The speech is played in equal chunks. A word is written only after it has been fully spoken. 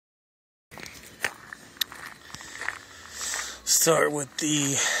Start with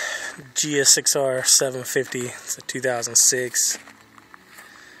the Gsxr 750. It's a 2006.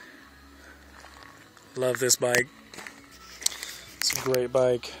 Love this bike. It's a great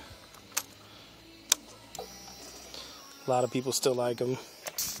bike. A lot of people still like them.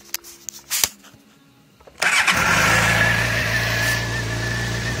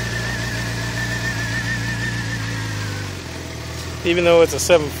 Even though it's a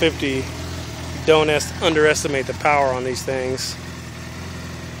 750, don't underestimate the power on these things.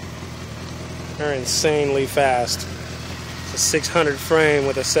 They're insanely fast. It's a 600 frame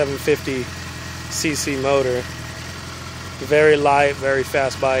with a 750 cc motor. Very light, very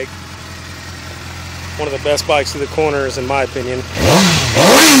fast bike. One of the best bikes through the corners, in my opinion.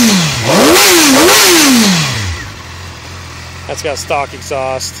 That's got stock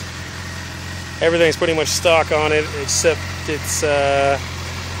exhaust. Everything's pretty much stock on it, except it's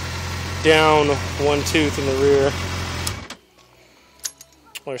down one tooth in the rear.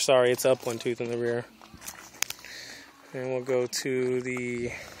 Or sorry, it's up one tooth in the rear. And we'll go to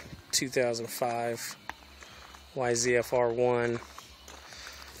the 2005 Gsxr 1.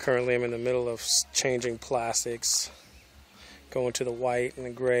 Currently I'm in the middle of changing plastics, going to the white and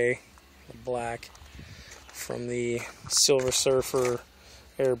the gray, the black, from the Silver Surfer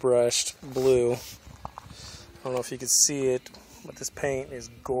airbrushed blue. I don't know if you can see it, but this paint is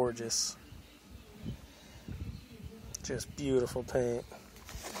gorgeous. Just beautiful paint.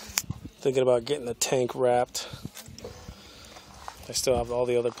 Thinking about getting the tank wrapped. I still have all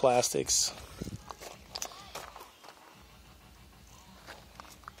the other plastics.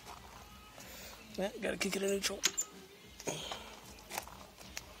 Yeah, gotta kick it in neutral.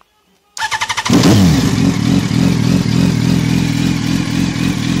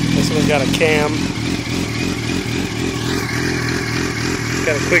 This one's got a cam. It's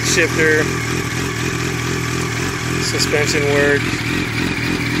got a quick shifter. Suspension work.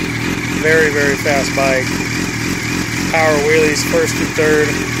 Very, very fast bike. Power wheelies first to third.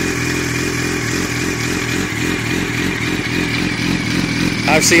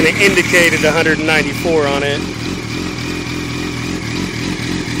 I've seen it indicated 194 on it.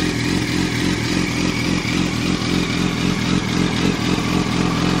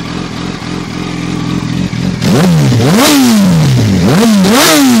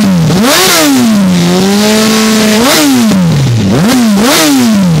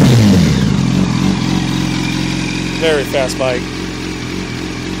 Very fast bike.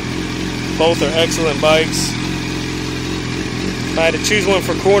 Both are excellent bikes. If I had to choose one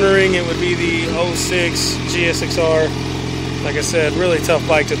for cornering, it would be the 06 Gsxr. Like I said, really tough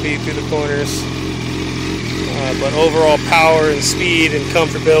bike to beat through the corners. But overall power and speed and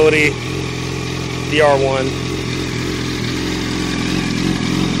comfortability, the R1.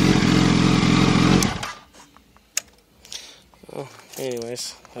 Well,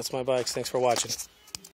 anyways, that's my bikes. Thanks for watching.